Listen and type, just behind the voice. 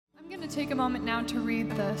take a moment now to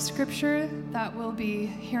read the scripture that we'll be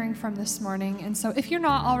hearing from this morning. And so if you're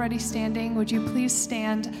not already standing, would you please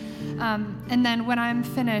stand? And then when I'm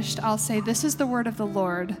finished, I'll say, "This is the word of the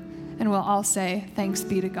Lord," and we'll all say, "Thanks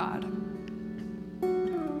be to God."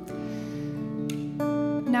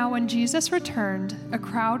 Now when Jesus returned, a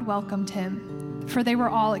crowd welcomed him, for they were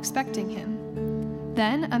all expecting him.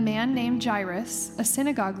 Then a man named Jairus, a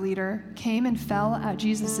synagogue leader, came and fell at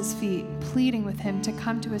Jesus' feet, pleading with him to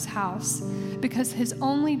come to his house, because his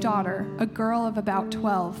only daughter, a girl of about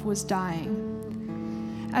 12, was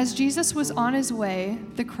dying. As Jesus was on his way,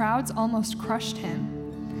 the crowds almost crushed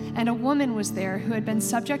him, and a woman was there who had been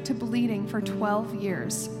subject to bleeding for 12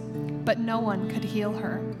 years, but no one could heal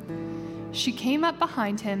her. She came up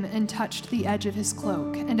behind him and touched the edge of his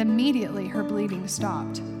cloak, and immediately her bleeding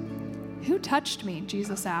stopped. "Who touched me?"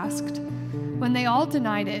 Jesus asked. When they all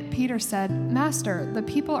denied it, Peter said, "Master, the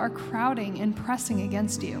people are crowding and pressing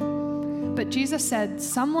against you." But Jesus said,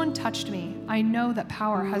 "Someone touched me. I know that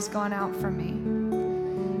power has gone out from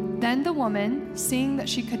me." Then the woman, seeing that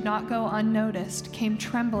she could not go unnoticed, came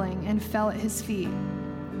trembling and fell at his feet.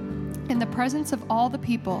 In the presence of all the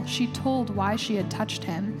people, she told why she had touched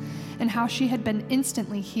him and how she had been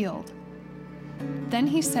instantly healed. Then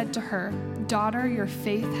he said to her, "Daughter, your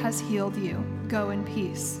faith has healed you. Go in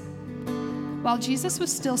peace." While Jesus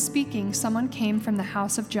was still speaking, someone came from the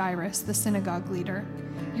house of Jairus, the synagogue leader.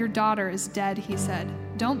 "Your daughter is dead," he said.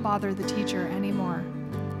 "Don't bother the teacher anymore."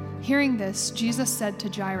 Hearing this, Jesus said to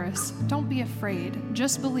Jairus, "Don't be afraid.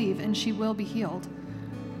 Just believe and she will be healed."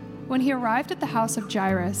 When he arrived at the house of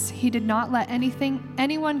Jairus, he did not let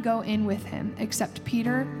anyone go in with him except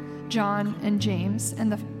Peter, John, and James,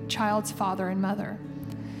 and the child's father and mother.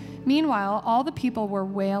 Meanwhile, all the people were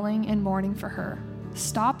wailing and mourning for her.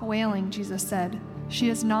 "Stop wailing," Jesus said. "She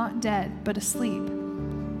is not dead, but asleep."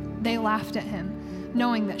 They laughed at him,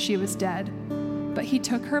 knowing that she was dead. But he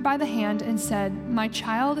took her by the hand and said, "My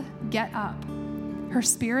child, get up." Her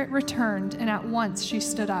spirit returned, and at once she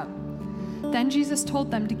stood up. Then Jesus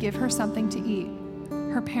told them to give her something to eat.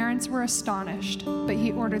 Her parents were astonished, but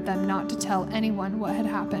he ordered them not to tell anyone what had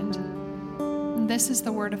happened. And this is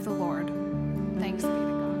the word of the Lord. Thanks be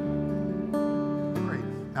to God. Great.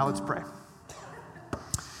 Now let's pray.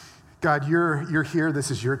 God, you're here. This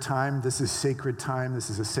is your time. This is sacred time. This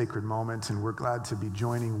is a sacred moment, and we're glad to be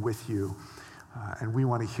joining with you. And we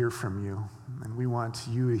want to hear from you, and we want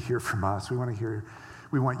you to hear from us. We want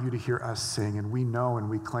you to hear us sing, and we know and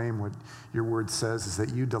we claim what your word says is that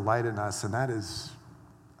you delight in us, and that is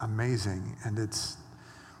amazing, and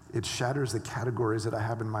it shatters the categories that I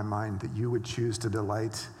have in my mind, that you would choose to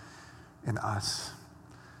delight in us,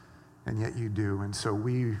 and yet you do. And so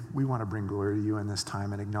we want to bring glory to you in this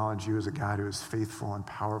time and acknowledge you as a God who is faithful and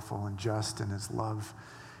powerful and just and is love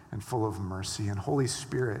and full of mercy. And Holy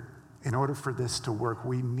Spirit, in order for this to work,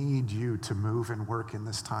 we need you to move and work in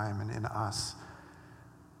this time and in us.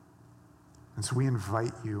 And so we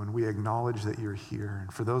invite you and we acknowledge that you're here.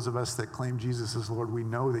 And for those of us that claim Jesus as Lord, we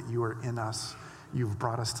know that you are in us. You've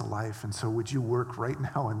brought us to life. And so would you work right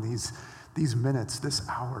now in these minutes, this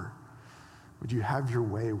hour? Would you have your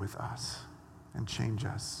way with us and change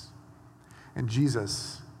us? And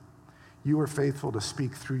Jesus, you are faithful to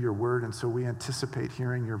speak through your word. And so we anticipate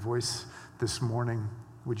hearing your voice this morning.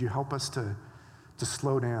 Would you help us to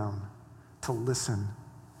slow down, to listen,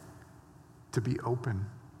 to be open,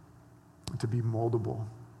 to be moldable?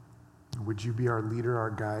 Would you be our leader,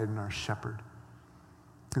 our guide, and our shepherd?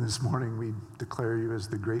 And this morning we declare you as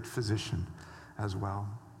the great physician as well.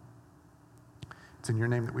 It's in your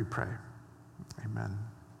name that we pray. Amen.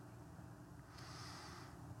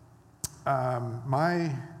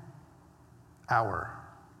 Our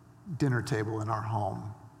dinner table in our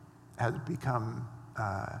home has become,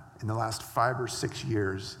 in the last 5 or 6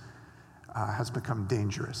 years, has become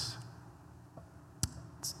dangerous.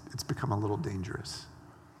 It's become a little dangerous,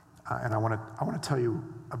 and I want to tell you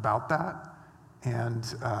about that, and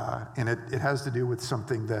it has to do with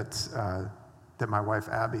something that my wife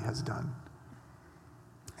Abby has done,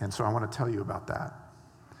 and so I want to tell you about that.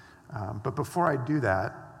 But before I do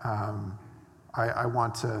that, I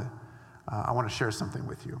want to share something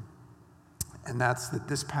with you, and that's that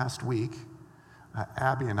this past week,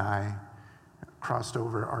 Abby and I crossed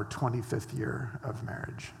over our 25th year of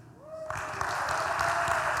marriage.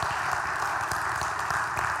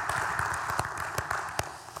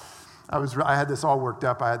 I had this all worked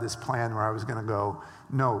up. I had this plan where I was going to go,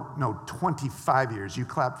 no, 25 years. You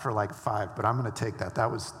clapped for like 5, but I'm going to take that.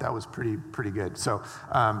 That was pretty good. So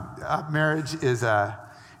marriage is,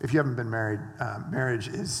 if you haven't been married, marriage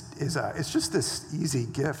is it's just this easy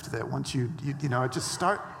gift that once you it just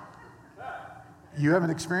start. You haven't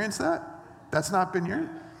experienced that? That's not been your...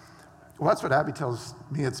 Well, that's what Abby tells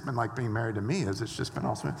me it's been like being married to me, is it's just been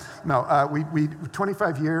all smooth. No, we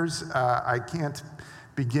 25 years, I can't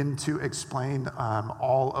begin to explain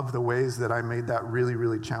all of the ways that I made that really,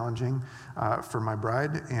 really challenging for my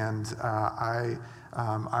bride. And I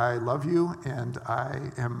love you, and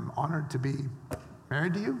I am honored to be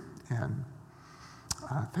married to you. And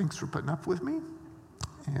thanks for putting up with me.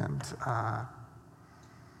 And I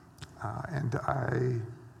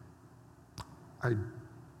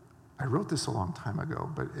wrote this a long time ago,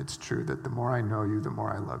 but it's true that the more I know you, the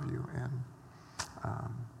more I love you. And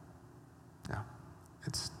yeah,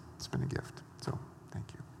 it's been a gift. So thank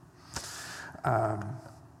you.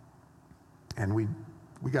 And we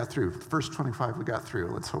got through. The first 25 we got through.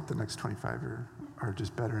 Let's hope the next 25 are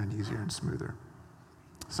just better and easier and smoother.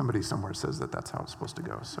 Somebody somewhere says that that's how it's supposed to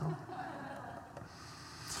go.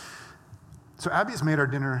 So Abby's made our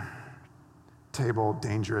dinner table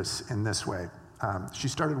dangerous in this way. She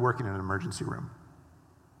started working in an emergency room.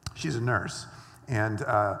 She's a nurse. And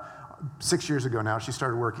 6 years ago now, she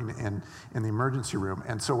started working in the emergency room.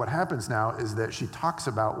 And so what happens now is that she talks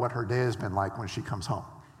about what her day has been like when she comes home.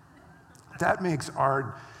 That makes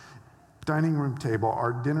our dining room table,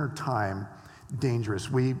 our dinner time, dangerous.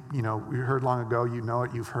 We heard long ago, you know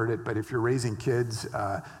it, you've heard it, but if you're raising kids,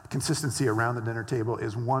 consistency around the dinner table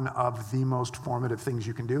is one of the most formative things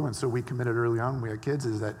you can do. And so we committed early on when we had kids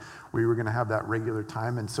is that we were going to have that regular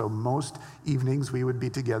time. And so most evenings we would be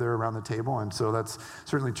together around the table. And so that's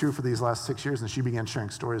certainly true for these last 6 years. And she began sharing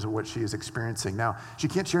stories of what she is experiencing. Now, she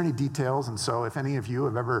can't share any details. And so if any of you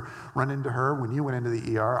have ever run into her when you went into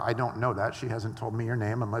the ER, I don't know that. She hasn't told me your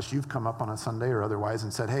name unless you've come up on a Sunday or otherwise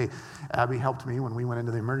and said, hey, Abby helped me when we went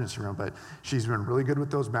into the emergency room. But she's been really good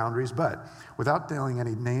with those boundaries. But without telling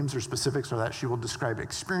any names or specifics or that, she will describe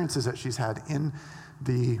experiences that she's had in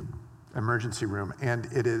the emergency room, and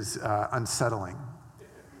it is unsettling.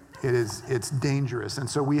 It's dangerous. And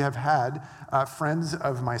so we have had friends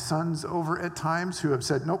of my son's over at times who have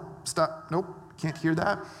said, nope, stop, nope, can't hear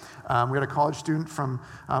that. We had a college student from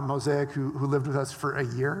Mosaic who lived with us for a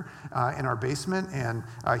year in our basement, and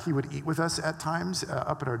he would eat with us at times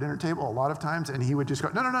up at our dinner table, a lot of times, and he would just go,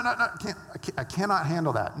 no, I cannot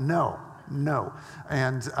handle that, no.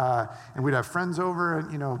 And we'd have friends over,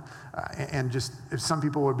 and and just if some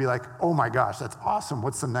people would be like, oh my gosh, that's awesome.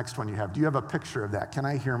 What's the next one you have? Do you have a picture of that? Can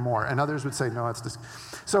I hear more? And others would say, no, it's just.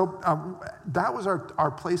 So that was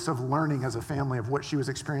our place of learning as a family of what she was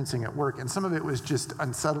experiencing at work. And some of it was just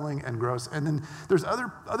unsettling and gross. And then there's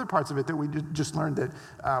other parts of it that we just learned that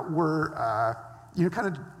were, kind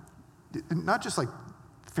of not just like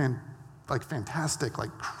fantastic,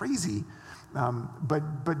 like crazy,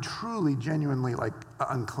 but truly, genuinely, like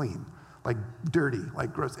unclean, like dirty,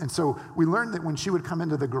 like gross. And so we learned that when she would come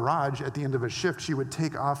into the garage at the end of a shift, she would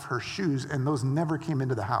take off her shoes, and those never came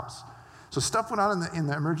into the house. So stuff went on in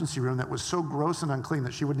the emergency room that was so gross and unclean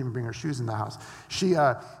that she wouldn't even bring her shoes in the house. She,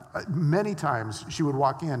 many times, she would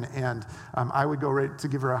walk in, and I would go right to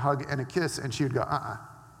give her a hug and a kiss, and she would go,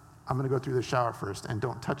 I'm going to go through the shower first, and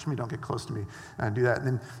don't touch me, don't get close to me, and do that. And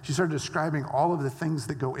then she started describing all of the things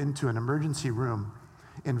that go into an emergency room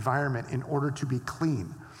environment in order to be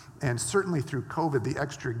clean. And certainly through COVID, the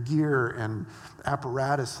extra gear and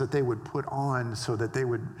apparatus that they would put on so that they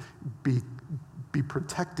would be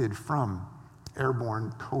protected from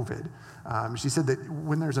airborne COVID. She said that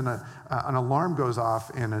when there's an alarm goes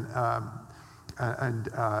off and an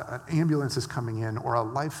ambulance is coming in or a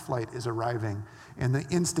life flight is arriving, and the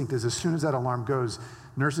instinct is as soon as that alarm goes,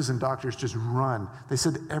 nurses and doctors just run. They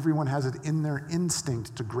said everyone has it in their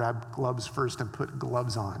instinct to grab gloves first and put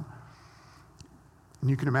gloves on. And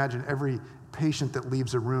you can imagine every patient that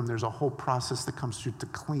leaves a room, there's a whole process that comes through to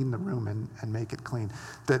clean the room and make it clean.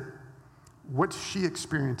 That what she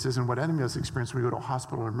experiences and what any of us experience when we go to a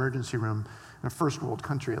hospital or emergency room, in a first world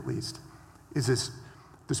country at least, is this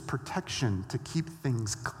protection to keep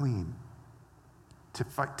things clean, to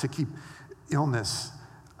fight, to keep illness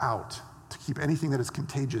out, to keep anything that is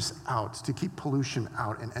contagious out, to keep pollution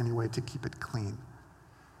out in any way, to keep it clean.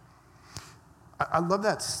 I love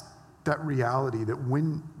that reality that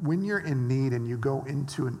when you're in need and you go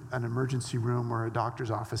into an emergency room or a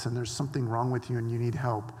doctor's office and there's something wrong with you and you need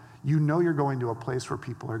help, you know you're going to a place where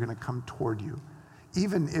people are going to come toward you,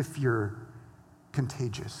 even if you're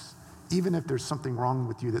contagious. Even if there's something wrong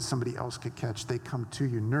with you that somebody else could catch, they come to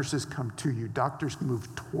you. Nurses come to you. Doctors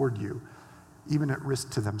move toward you, even at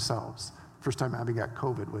risk to themselves. First time Abby got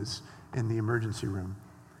COVID was in the emergency room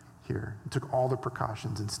here. Took all the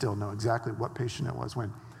precautions and still know exactly what patient it was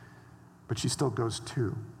when. But she still goes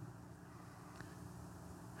too.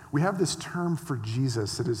 We have this term for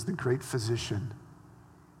Jesus that is the great physician.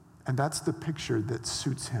 And that's the picture that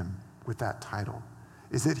suits him with that title,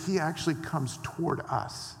 is that he actually comes toward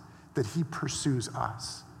us, that he pursues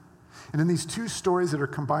us. And in these two stories that are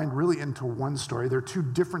combined really into one story, they're two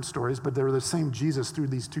different stories, but they're the same Jesus through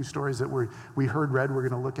these two stories that we heard read, we're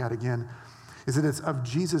going to look at again, is that it's of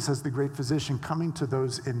Jesus as the great physician coming to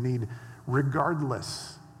those in need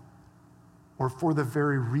regardless or for the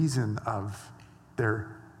very reason of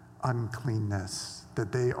their uncleanness,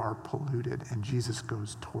 that they are polluted, and Jesus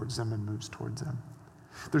goes towards them and moves towards them.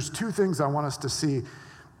 There's two things I want us to see.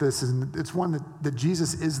 It's one that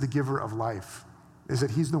Jesus is the giver of life, is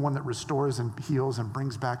that he's the one that restores and heals and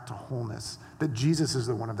brings back to wholeness, that Jesus is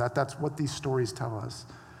the one of that. That's what these stories tell us.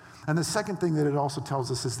 And the second thing that it also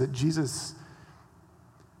tells us is that Jesus,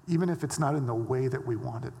 even if it's not in the way that we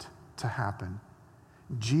want it to happen,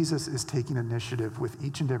 Jesus is taking initiative with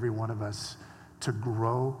each and every one of us to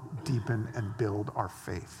grow, deepen, and build our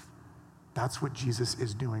faith. That's what Jesus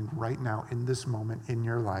is doing right now in this moment in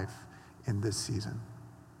your life, in this season.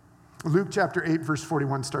 Luke chapter 8, verse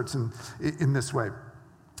 41 starts in this way.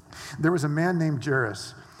 There was a man named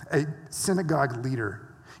Jairus, a synagogue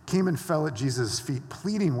leader, came and fell at Jesus' feet,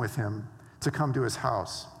 pleading with him to come to his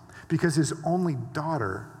house because his only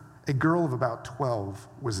daughter, a girl of about 12,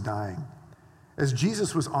 was dying. As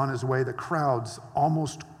Jesus was on his way, the crowds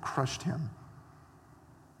almost crushed him.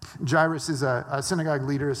 Jairus is a synagogue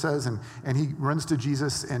leader, it says, and he runs to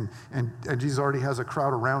Jesus, and Jesus already has a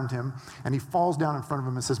crowd around him, and he falls down in front of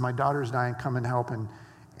him and says, "My daughter's dying, come and help." And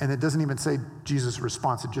it doesn't even say Jesus'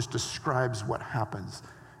 response, it just describes what happens.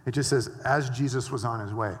 It just says, as Jesus was on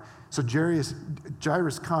his way. So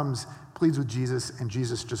Jairus comes, pleads with Jesus, and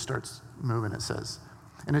Jesus just starts moving, it says.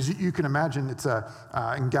 And as you can imagine, it's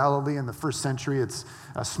in Galilee in the first century, it's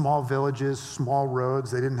small villages, small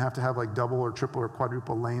roads. They didn't have to have like double or triple or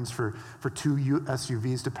quadruple lanes for two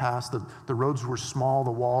SUVs to pass. The roads were small,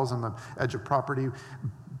 the walls on the edge of property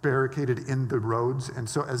barricaded in the roads. And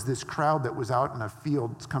so as this crowd that was out in a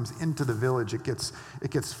field comes into the village, it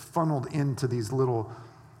gets funneled into these little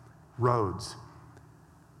roads.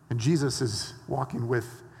 And Jesus is walking with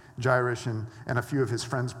Jairus and a few of his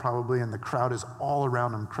friends probably, and the crowd is all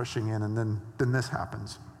around him crushing in, and then this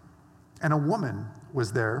happens. And a woman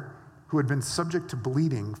was there who had been subject to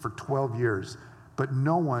bleeding for 12 years, but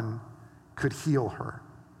no one could heal her.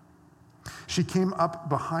 She came up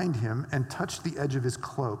behind him and touched the edge of his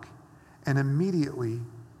cloak, and immediately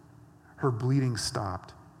her bleeding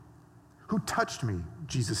stopped. "Who touched me?"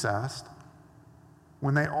 Jesus asked.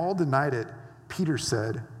 When they all denied it, Peter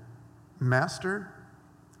said, "Master,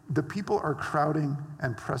 the people are crowding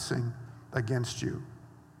and pressing against you."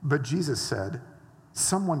 But Jesus said,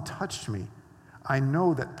 "Someone touched me. I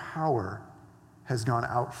know that power has gone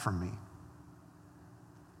out from me."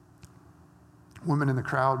 Women in the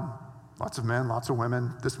crowd, lots of men, lots of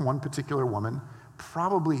women. This one particular woman,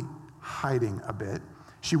 probably hiding a bit.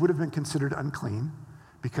 She would have been considered unclean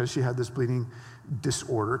because she had this bleeding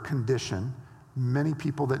disorder, condition. Many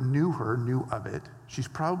people that knew her knew of it. She's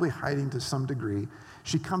probably hiding to some degree.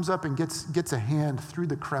 She comes up and gets a hand through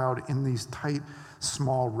the crowd in these tight,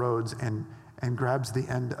 small roads and grabs the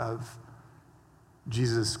end of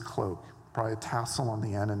Jesus' cloak, probably a tassel on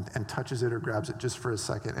the end, and touches it or grabs it just for a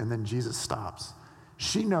second, and then Jesus stops.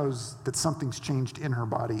 She knows that something's changed in her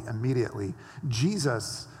body immediately.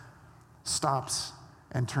 Jesus stops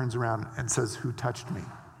and turns around and says, "Who touched me?"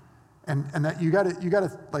 And that you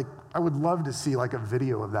gotta like, I would love to see like a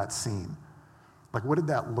video of that scene. Like, what did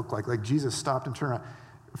that look like? Like, Jesus stopped and turned around.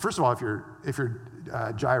 First of all, if you're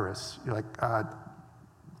Jairus, you're like,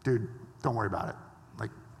 dude, don't worry about it.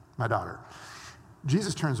 Like, my daughter.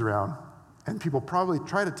 Jesus turns around, and people probably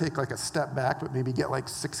try to take like a step back, but maybe get like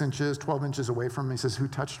 6 inches, 12 inches away from him. He says, "Who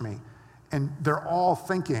touched me?" And they're all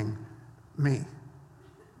thinking, me.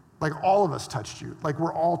 Like, all of us touched you. Like,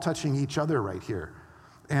 we're all touching each other right here.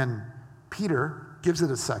 And Peter gives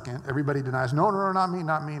it a second. Everybody denies, no, not me,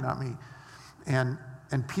 not me, not me. And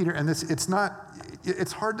Peter, and this,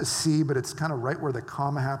 it's hard to see, but it's kind of right where the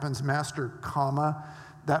comma happens. Master, comma,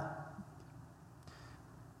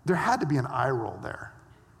 there had to be an eye roll there.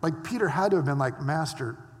 Like, Peter had to have been like,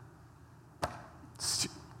 "Master,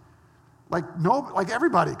 like, no, like,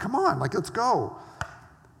 everybody, come on, like, let's go."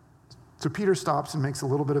 So Peter stops and makes a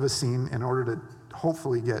little bit of a scene in order to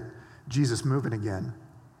hopefully get Jesus moving again.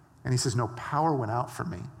 And he says, "No, power went out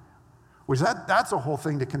from me." Which that's a whole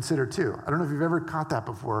thing to consider too. I don't know if you've ever caught that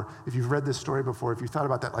before, if you've read this story before, if you've thought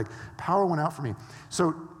about that, like, power went out from me.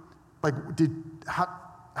 So, like,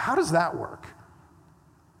 how does that work?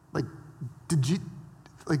 Like, did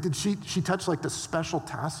she touch like the special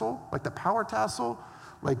tassel, like the power tassel?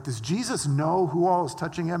 Like, does Jesus know who all is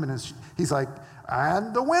touching him? And he's like,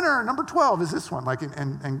 and the winner, number 12, is this one. Like,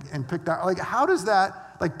 and picked out. Like, how does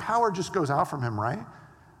that, like, power just goes out from him, right?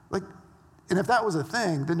 Like, and if that was a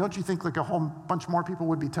thing, then don't you think like a whole bunch more people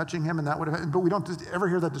would be touching him and that would have, but we don't ever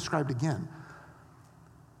hear that described again.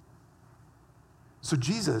 So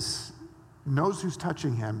Jesus knows who's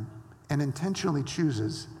touching him and intentionally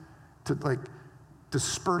chooses to like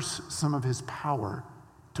disperse some of his power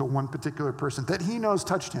to one particular person that he knows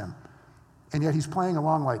touched him. And yet he's playing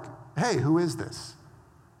along like, hey, who is this?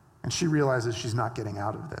 And she realizes she's not getting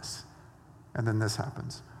out of this. And then this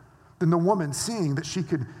happens. Then the woman, seeing that she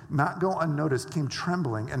could not go unnoticed, came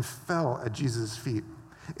trembling and fell at Jesus' feet.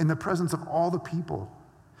 In the presence of all the people,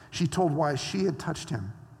 she told why she had touched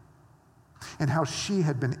him and how she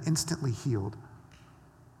had been instantly healed.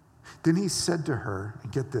 Then he said to her,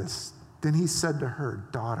 and get this, then he said to her,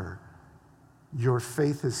 daughter, your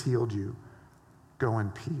faith has healed you. Go in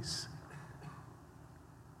peace.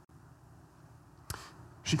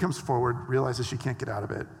 She comes forward, realizes she can't get out of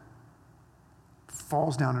it,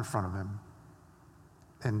 falls down in front of him,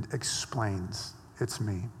 and explains, it's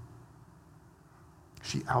me.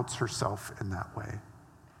 She outs herself in that way.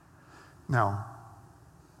 Now,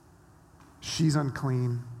 she's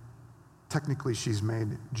unclean. Technically, she's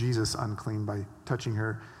made Jesus unclean by touching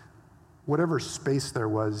her. Whatever space there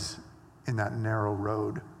was in that narrow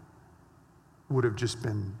road would have just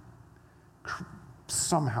been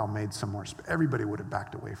somehow made some more space. Everybody would have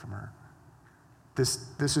backed away from her.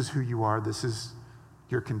 This is who you are. This is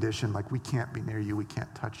your condition. Like, we can't be near you. We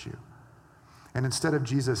can't touch you. And instead of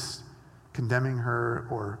Jesus condemning her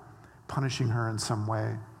or punishing her in some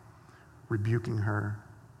way, rebuking her,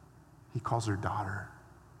 he calls her daughter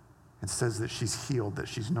and says that she's healed, that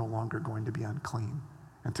she's no longer going to be unclean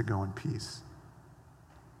and to go in peace.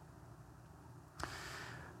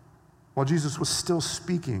 While Jesus was still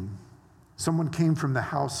speaking, someone came from the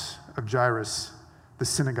house of Jairus, the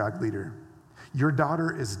synagogue leader. Your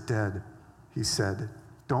daughter is dead, he said.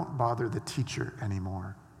 Don't bother the teacher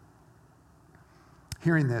anymore.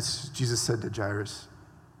 Hearing this, Jesus said to Jairus,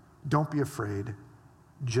 don't be afraid,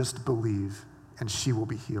 just believe, and she will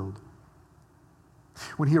be healed.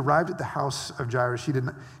 When he arrived at the house of Jairus, he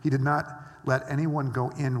did not let anyone go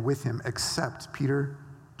in with him except Peter,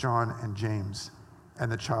 John, and James,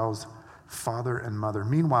 and the child's father and mother.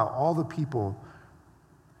 Meanwhile, all the people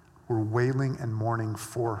were wailing and mourning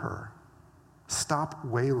for her. Stop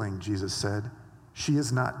wailing, Jesus said. She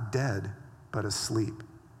is not dead, but asleep.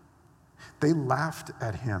 They laughed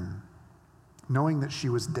at him, knowing that she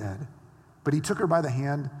was dead. But he took her by the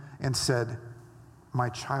hand and said, my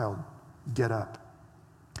child, get up.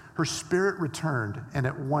 Her spirit returned, and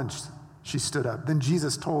at once she stood up. Then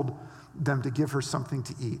Jesus told them to give her something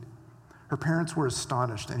to eat. Her parents were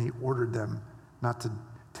astonished, and he ordered them not to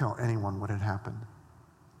tell anyone what had happened.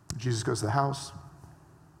 Jesus goes to the house.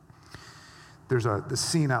 There's the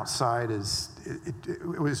scene outside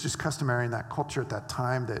it was just customary in that culture at that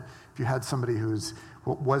time that if you had somebody who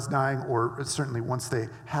was dying, or certainly once they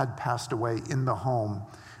had passed away in the home,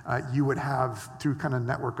 you would have, through kind of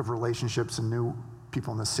network of relationships and new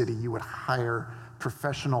people in the city, you would hire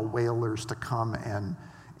professional wailers to come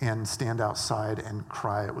and stand outside and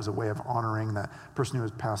cry. It was a way of honoring that person who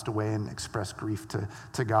has passed away and express grief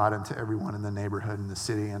to God and to everyone in the neighborhood and the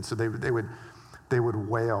city. And so they would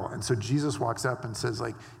wail. And so Jesus walks up and says,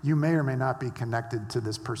 like, you may or may not be connected to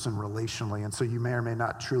this person relationally, and so you may or may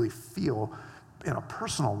not truly feel in a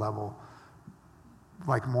personal level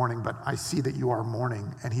like mourning, but I see that you are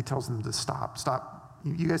mourning. And he tells them to stop.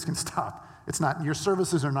 You guys can stop. It's not, your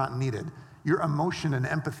services are not needed. Your emotion and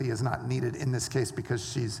empathy is not needed in this case because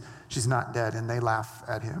she's not dead. And they laugh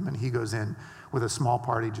at him, and he goes in with a small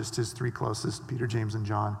party, just his three closest, Peter, James, and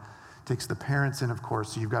John. Takes the parents in, of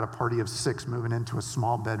course, so you've got a party of 6 moving into a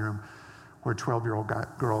small bedroom where a 12-year-old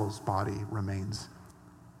girl's body remains.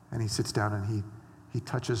 And he sits down and he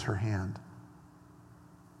touches her hand.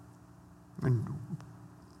 And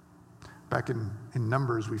back in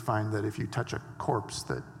Numbers, we find that if you touch a corpse,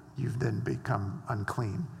 that you've then become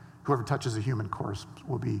unclean. Whoever touches a human corpse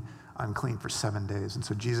will be unclean for 7 days. And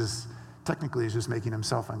so Jesus technically is just making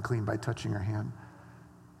himself unclean by touching her hand.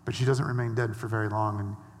 But she doesn't remain dead for very long,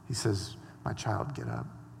 and he says, my child, get up.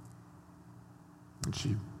 And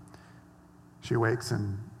she awakes,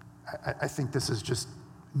 and I think this is just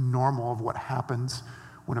normal of what happens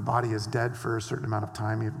when a body is dead for a certain amount of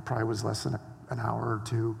time. It probably was less than an hour or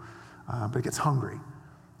two, but it gets hungry.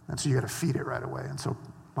 And so you got to feed it right away. And so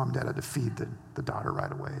mom and dad had to feed the daughter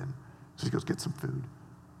right away. And so she goes, get some food.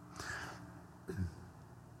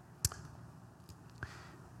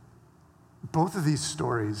 Both of these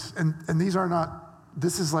stories, and these are not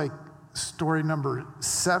this is like story number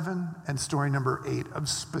 7 and story number 8 of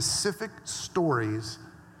specific stories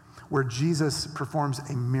where Jesus performs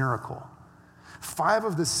a miracle. 5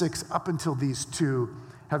 of the 6 up until these 2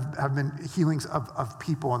 have been healings of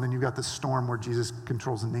people, and then you've got the storm where Jesus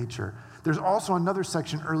controls nature. There's also another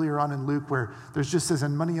section earlier on in Luke where there's just says,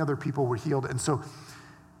 and many other people were healed. And so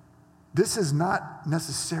this is not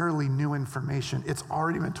necessarily new information. It's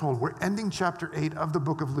already been told. We're ending chapter 8 of the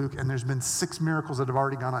book of Luke, and there's been 6 miracles that have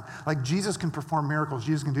already gone on. Like Jesus can perform miracles.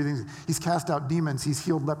 Jesus can do things. He's cast out demons. He's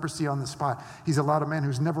healed leprosy on the spot. He's allowed a man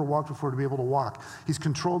who's never walked before to be able to walk. He's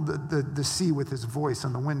controlled the sea with his voice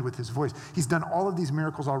and the wind with his voice. He's done all of these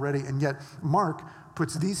miracles already, and yet Mark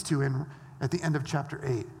puts these 2 in at the end of chapter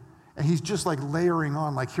 8. And he's just like layering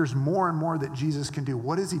on, like here's more and more that Jesus can do.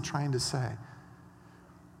 What is he trying to say?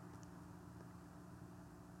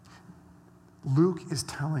 Luke is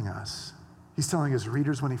telling us, he's telling his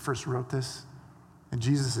readers when he first wrote this, and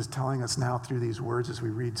Jesus is telling us now through these words as we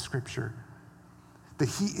read scripture, that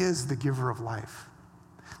he is the giver of life.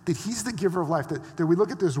 That he's the giver of life. That we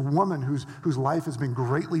look at this woman whose life has been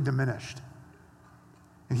greatly diminished,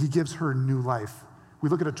 and he gives her new life. We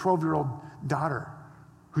look at a 12-year-old daughter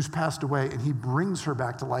who's passed away, and he brings her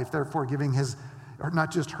back to life, therefore giving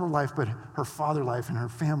not just her life, but her father life and her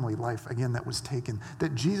family life, again, that was taken.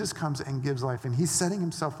 That Jesus comes and gives life, and he's setting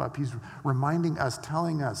himself up. He's reminding us,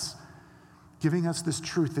 telling us, giving us this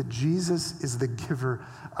truth that Jesus is the giver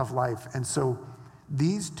of life. And so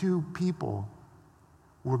these 2 people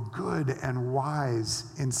were good and wise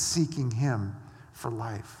in seeking him for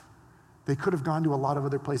life. They could have gone to a lot of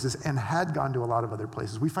other places and had gone to a lot of other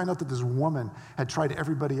places. We find out that this woman had tried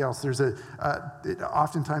everybody else.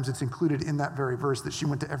 Oftentimes it's included in that very verse that she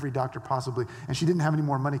went to every doctor possibly, and she didn't have any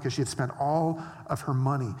more money because she had spent all of her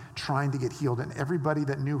money trying to get healed, and everybody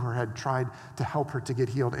that knew her had tried to help her to get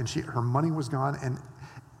healed, and her money was gone, and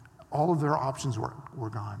all of their options were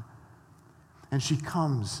gone. And she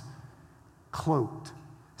comes cloaked,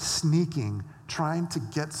 sneaking, trying to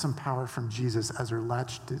get some power from Jesus as her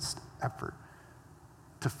latched effort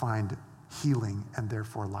to find healing and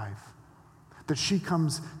therefore life. That she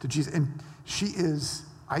comes to Jesus, and she is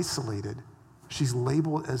isolated. She's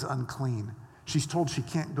labeled as unclean. She's told she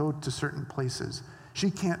can't go to certain places. She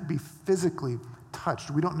can't be physically touched.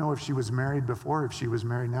 We don't know if she was married before, if she was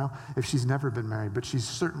married now, if she's never been married, but she's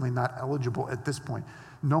certainly not eligible at this point.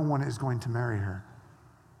 No one is going to marry her.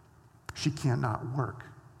 She cannot work.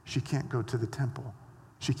 She can't go to the temple.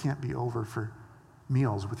 She can't be over for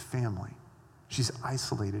meals with family. She's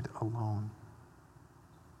isolated, alone.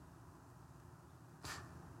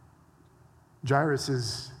 Jairus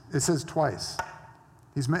it says twice.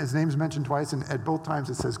 His name's mentioned twice, and at both times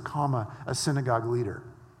it says, a synagogue leader.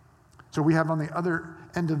 So we have on the other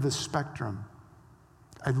end of the spectrum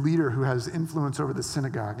a leader who has influence over the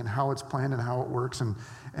synagogue and how it's planned and how it works and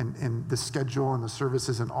the schedule and the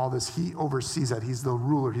services and all this. He oversees that. He's the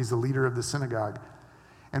ruler. He's the leader of the synagogue.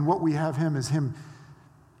 And what we have is him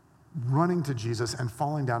running to Jesus and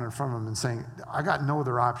falling down in front of him and saying, I got no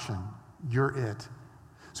other option. You're it.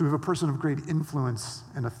 So we have a person of great influence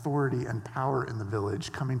and authority and power in the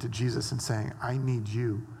village coming to Jesus and saying, I need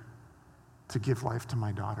you to give life to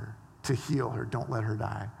my daughter, to heal her, don't let her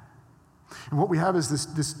die. And what we have is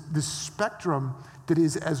this spectrum that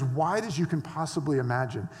is as wide as you can possibly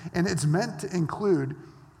imagine. And it's meant to include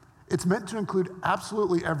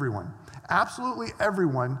absolutely everyone. Absolutely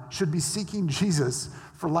everyone should be seeking Jesus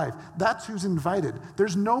for life. That's who's invited.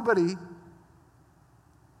 There's nobody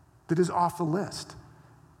that is off the list.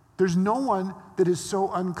 There's no one that is so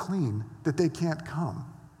unclean that they can't come.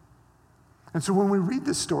 And so when we read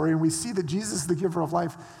this story and we see that Jesus is the giver of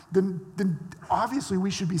life, then obviously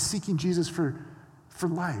we should be seeking Jesus for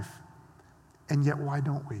life. And yet, why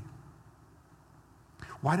don't we?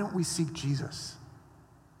 Why don't we seek Jesus?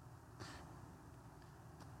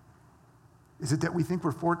 Is it that we think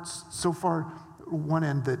we're so far one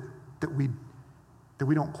end that we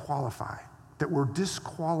don't qualify, that we're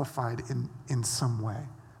disqualified in some way,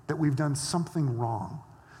 that we've done something wrong?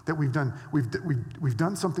 That we've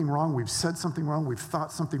done something wrong, we've said something wrong, we've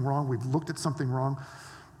thought something wrong, we've looked at something wrong.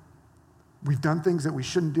 We've done things that we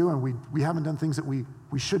shouldn't do, and we haven't done things that we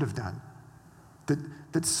should have done.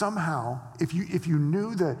 That somehow, if you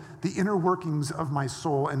knew the inner workings of my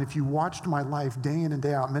soul, and if you watched my life day in and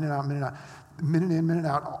day out, minute in, minute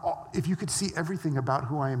out, if you could see everything about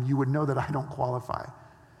who I am, you would know that I don't qualify.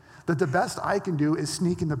 That the best I can do is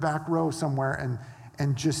sneak in the back row somewhere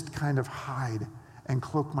and just kind of hide and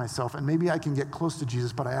cloak myself. And maybe I can get close to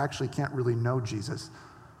Jesus, but I actually can't really know Jesus.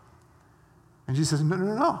 And Jesus says,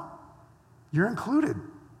 no. You're included.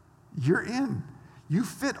 You're in. You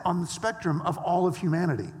fit on the spectrum of all of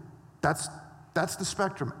humanity. That's the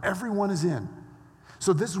spectrum. Everyone is in.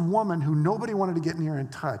 So this woman who nobody wanted to get near and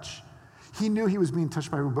touch, he knew he was being touched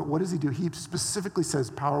by her, but what does he do? He specifically says,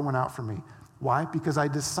 power went out from me. Why? Because I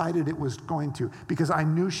decided it was going to. Because I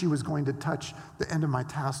knew she was going to touch the end of my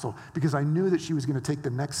tassel. Because I knew that she was going to take the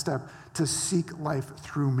next step to seek life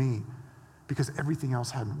through me. Because everything else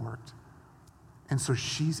hadn't worked. And so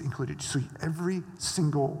she's included. So every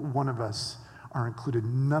single one of us are included.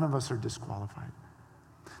 None of us are disqualified.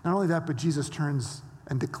 Not only that, but Jesus turns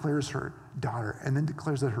and declares her daughter, and then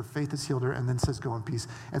declares that her faith has healed her, and then says, go in peace.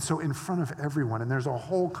 And so in front of everyone, and there's a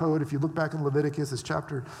whole code. If you look back in Leviticus, it's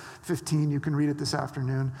chapter 15, you can read it this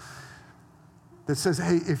afternoon, that says,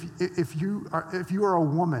 hey, if you are a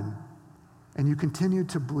woman and you continue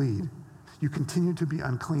to bleed, you continue to be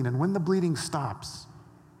unclean, and when the bleeding stops,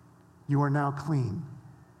 you are now clean.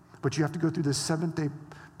 But you have to go through this 7-day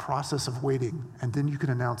process of waiting, and then you can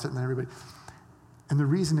announce it, and then everybody. And the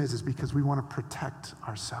reason is because we want to protect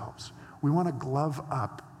ourselves. We want to glove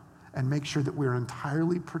up and make sure that we're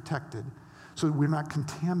entirely protected so that we're not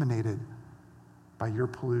contaminated by your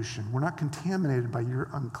pollution. We're not contaminated by your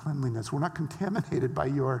uncleanliness. We're not contaminated by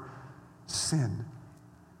your sin.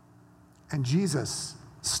 And Jesus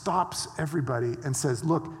stops everybody and says,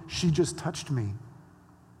 look, she just touched me,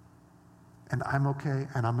 and I'm okay,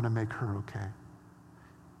 and I'm going to make her okay.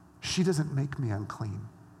 She doesn't make me unclean.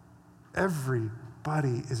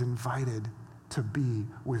 Everybody is invited to be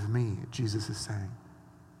with me, Jesus is saying.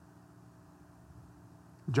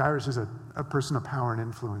 Jairus is a person of power and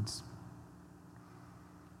influence.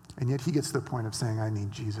 And yet he gets to the point of saying, I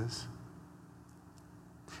need Jesus.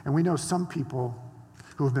 And we know some people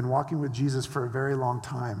who have been walking with Jesus for a very long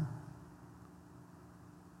time,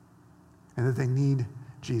 and that they need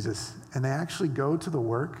Jesus. And they actually go to the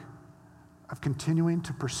work of continuing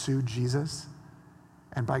to pursue Jesus.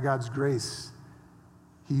 And by God's grace,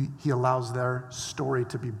 he allows their story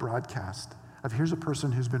to be broadcast. Of here's a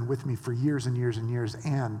person who's been with me for years and years and years,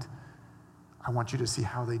 and I want you to see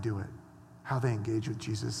how they do it, how they engage with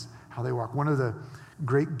Jesus, how they walk. One of the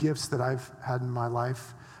great gifts that I've had in my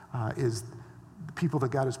life is the people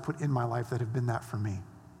that God has put in my life that have been that for me.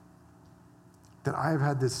 That I have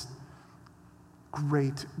had this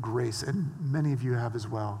great grace, and many of you have as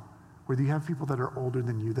well, where you have people that are older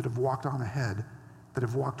than you, that have walked on ahead, that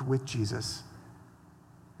have walked with Jesus,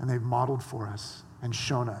 and they've modeled for us and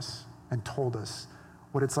shown us and told us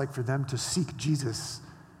what it's like for them to seek Jesus,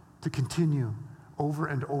 to continue over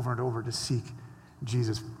and over and over to seek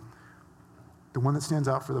Jesus. The one that stands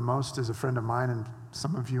out for the most is a friend of mine, and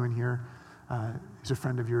some of you in here, he's a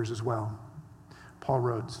friend of yours as well, Paul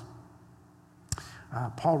Rhodes.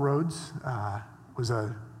 Paul Rhodes was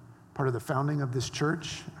a part of the founding of this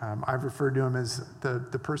church. I've referred to him as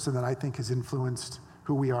the person that I think has influenced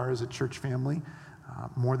who we are as a church family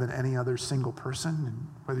more than any other single person. And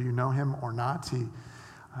whether you know him or not,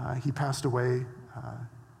 he passed away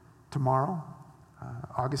tomorrow,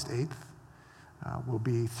 August 8th. Will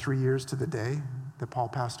be 3 years to the day that Paul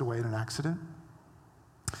passed away in an accident.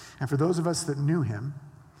 And for those of us that knew him,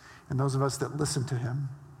 and those of us that listened to him,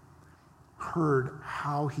 heard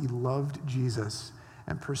how he loved Jesus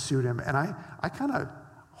and pursued him. And I kind of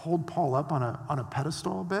hold Paul up on a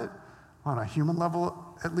pedestal a bit, on a human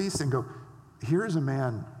level at least, and go, here is a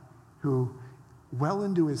man who, well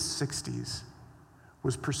into his 60s,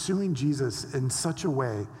 was pursuing Jesus in such a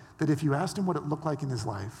way that if you asked him what it looked like in his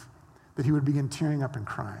life, that he would begin tearing up and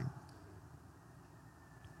crying.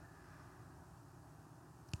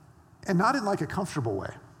 And not in like a comfortable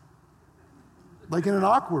way, like in an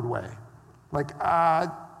awkward way. Like,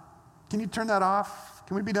 can you turn that off?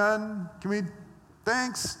 Can we be done?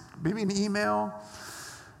 Thanks, maybe an email.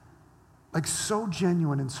 Like so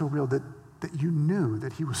genuine and so real that you knew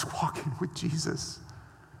that he was walking with Jesus.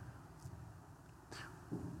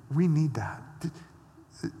 We need that.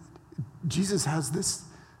 Jesus has this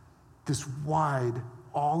wide,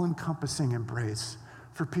 all-encompassing embrace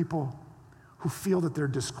for people who feel that they're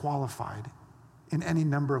disqualified in any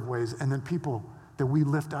number of ways, and then people that we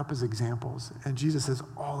lift up as examples. And Jesus says,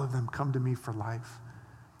 all of them come to me for life.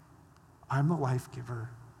 I'm the life giver,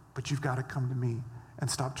 but you've got to come to me and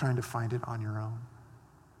stop trying to find it on your own.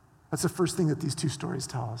 That's the first thing that these two stories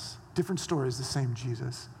tell us. Different stories, the same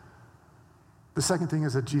Jesus. The second thing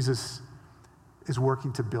is that Jesus is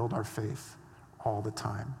working to build our faith all the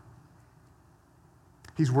time.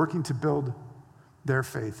 He's working to build their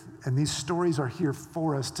faith. And these stories are here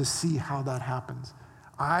for us to see how that happens.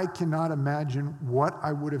 I cannot imagine what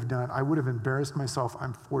I would have done. I would have embarrassed myself,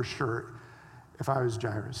 I'm for sure, if I was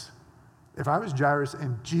Jairus. If I was Jairus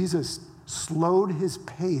and Jesus slowed his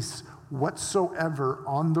pace whatsoever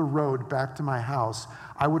on the road back to my house,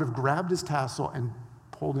 I would have grabbed his tassel and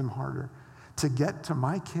pulled him harder to get to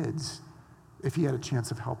my kids if he had a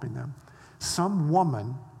chance of helping them. Some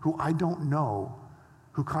woman who I don't know,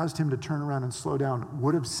 who caused him to turn around and slow down,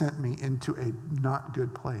 would have sent me into a not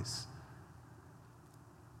good place.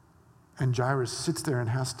 And Jairus sits there and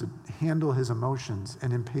has to handle his emotions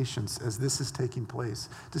and impatience as this is taking place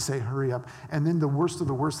to say, hurry up. And then the worst of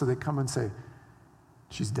the worst, so they come and say,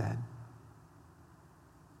 she's dead.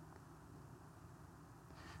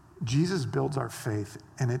 Jesus builds our faith,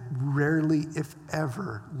 and it rarely, if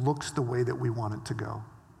ever, looks the way that we want it to go.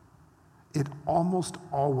 It almost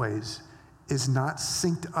always is not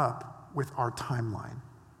synced up with our timeline.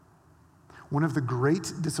 One of the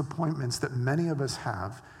great disappointments that many of us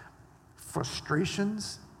have,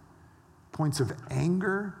 frustrations, points of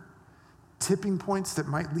anger, tipping points that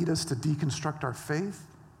might lead us to deconstruct our faith,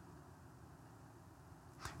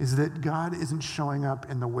 is that God isn't showing up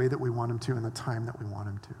in the way that we want him to in the time that we want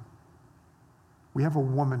him to. We have a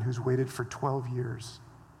woman who's waited for 12 years,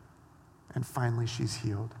 and finally she's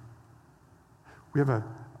healed. We have a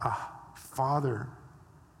father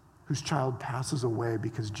whose child passes away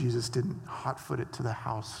because Jesus didn't hot-foot it to the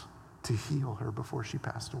house to heal her before she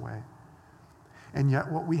passed away. And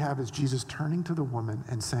yet what we have is Jesus turning to the woman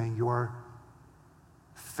and saying, your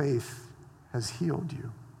faith has healed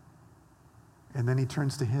you. And then he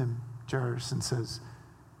turns to him, Jairus, and says,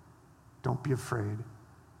 don't be afraid,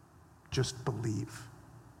 just believe.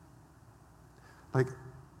 Like,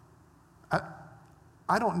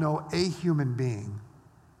 I don't know a human being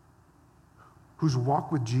whose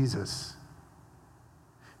walk with Jesus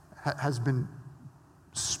has been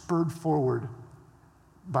spurred forward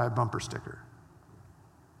by a bumper sticker.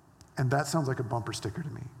 And that sounds like a bumper sticker to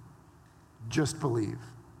me. Just believe.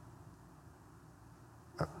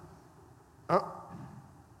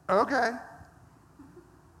 Okay.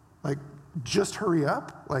 Like, just hurry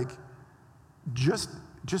up. Like, just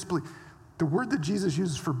believe. The word that Jesus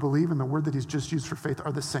uses for believe and the word that he's just used for faith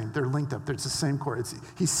are the same. They're linked up. It's the same core.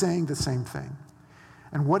 He's saying the same thing.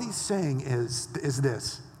 And what he's saying is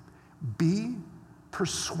this: be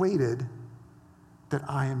persuaded that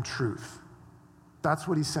I am truth. That's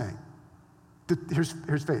what he's saying.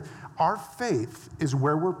 Here's faith. Our faith is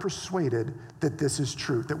where we're persuaded that this is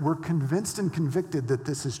true, that we're convinced and convicted that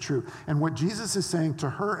this is true. And what Jesus is saying to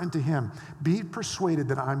her and to him, be persuaded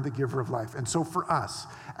that I'm the giver of life. And so for us,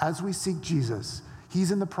 as we seek Jesus,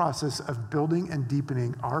 he's in the process of building and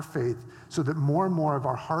deepening our faith so that more and more of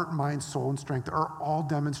our heart, mind, soul, and strength are all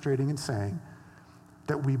demonstrating and saying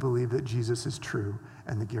that we believe that Jesus is true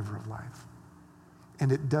and the giver of life.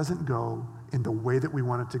 And it doesn't go in the way that we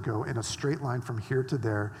want it to go, in a straight line from here to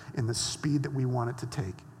there, in the speed that we want it to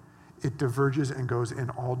take. It diverges and goes in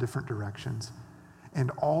all different directions. And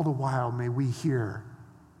all the while, may we here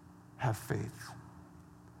have faith.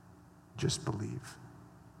 Just believe.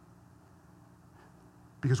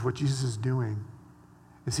 Because what Jesus is doing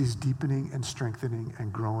is he's deepening and strengthening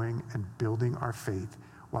and growing and building our faith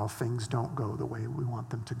while things don't go the way we want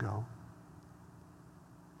them to go.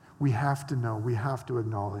 We have to know, we have to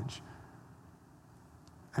acknowledge,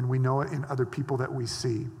 and we know it in other people that we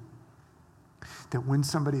see, that when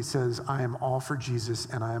somebody says, I am all for Jesus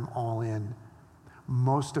and I am all in,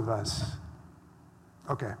 most of us,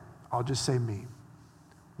 okay, I'll just say me,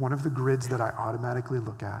 one of the grids that I automatically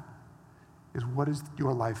look at is, what has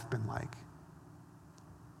your life been like?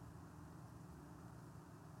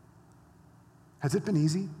 Has it been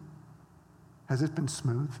easy? Has it been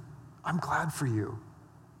smooth? I'm glad for you.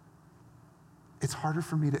 It's harder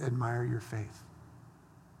for me to admire your faith.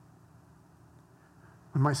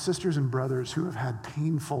 When my sisters and brothers who have had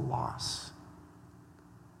painful loss,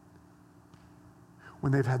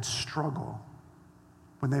 when they've had struggle,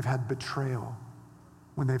 when they've had betrayal,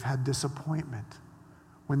 when they've had disappointment,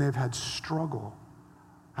 when they've had struggle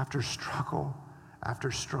after struggle after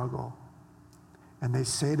struggle, and they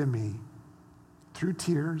say to me, through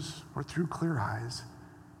tears or through clear eyes,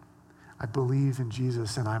 I believe in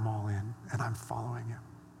Jesus and I'm all in and I'm following him.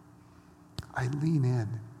 I lean in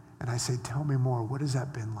and I say, tell me more. What has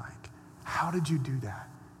that been like? How did you do that?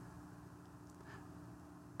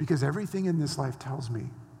 Because everything in this life tells me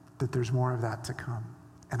that there's more of that to come.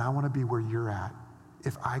 And I want to be where you're at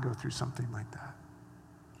if I go through something like that.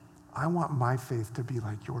 I want my faith to be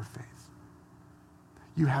like your faith.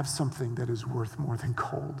 You have something that is worth more than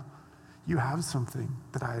gold. You have something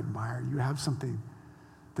that I admire. You have something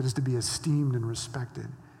that is to be esteemed and respected,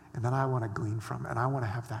 and that I want to glean from, and I want to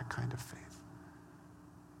have that kind of faith.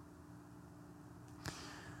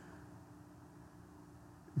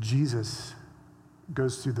 Jesus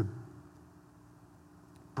goes through the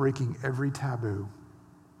breaking every taboo,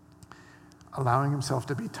 allowing himself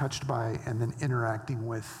to be touched by and then interacting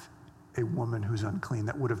with a woman who's unclean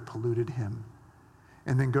that would have polluted him,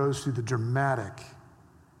 and then goes through the dramatic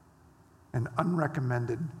and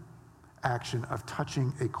unrecommended action of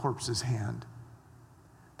touching a corpse's hand,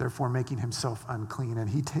 therefore making himself unclean. And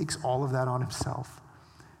he takes all of that on himself,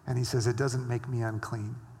 and he says, it doesn't make me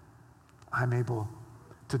unclean. I'm able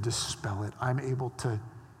to dispel it. I'm able to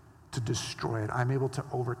destroy it. I'm able to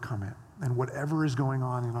overcome it. And whatever is going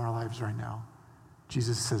on in our lives right now,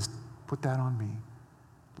 Jesus says, put that on me.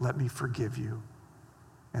 Let me forgive you.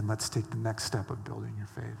 And let's take the next step of building your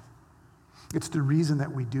faith. It's the reason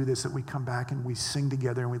that we do this, that we come back and we sing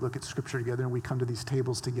together and we look at scripture together and we come to these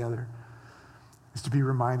tables together, is to be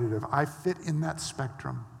reminded of, I fit in that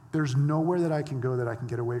spectrum. There's nowhere that I can go that I can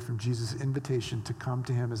get away from Jesus' invitation to come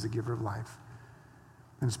to him as the giver of life.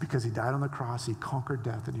 And it's because he died on the cross, he conquered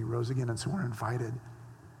death, and he rose again. And so we're invited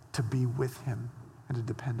to be with him and to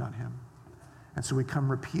depend on him. And so we come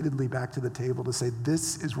repeatedly back to the table to say,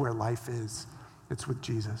 this is where life is. It's with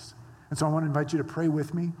Jesus. And so I want to invite you to pray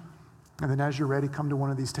with me. And then as you're ready, come to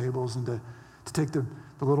one of these tables and to take the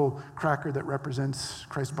little cracker that represents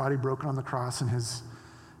Christ's body broken on the cross and his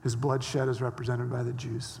blood shed is represented by the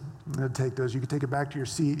juice. I'm going to take those. You can take it back to your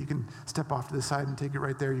seat. You can step off to the side and take it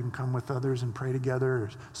right there. You can come with others and pray together,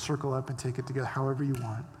 or circle up and take it together, however you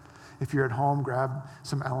want. If you're at home, grab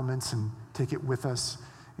some elements and take it with us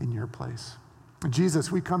in your place.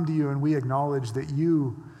 Jesus, we come to you and we acknowledge that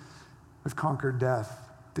you have conquered death,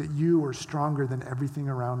 that you are stronger than everything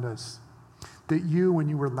around us, that you, when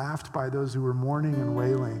you were laughed by those who were mourning and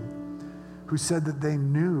wailing, who said that they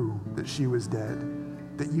knew that she was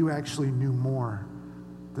dead, that you actually knew more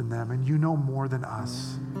than them, and you know more than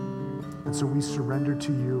us. And so we surrender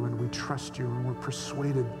to you and we trust you and we're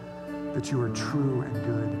persuaded that you are true and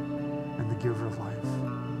good and the giver of life.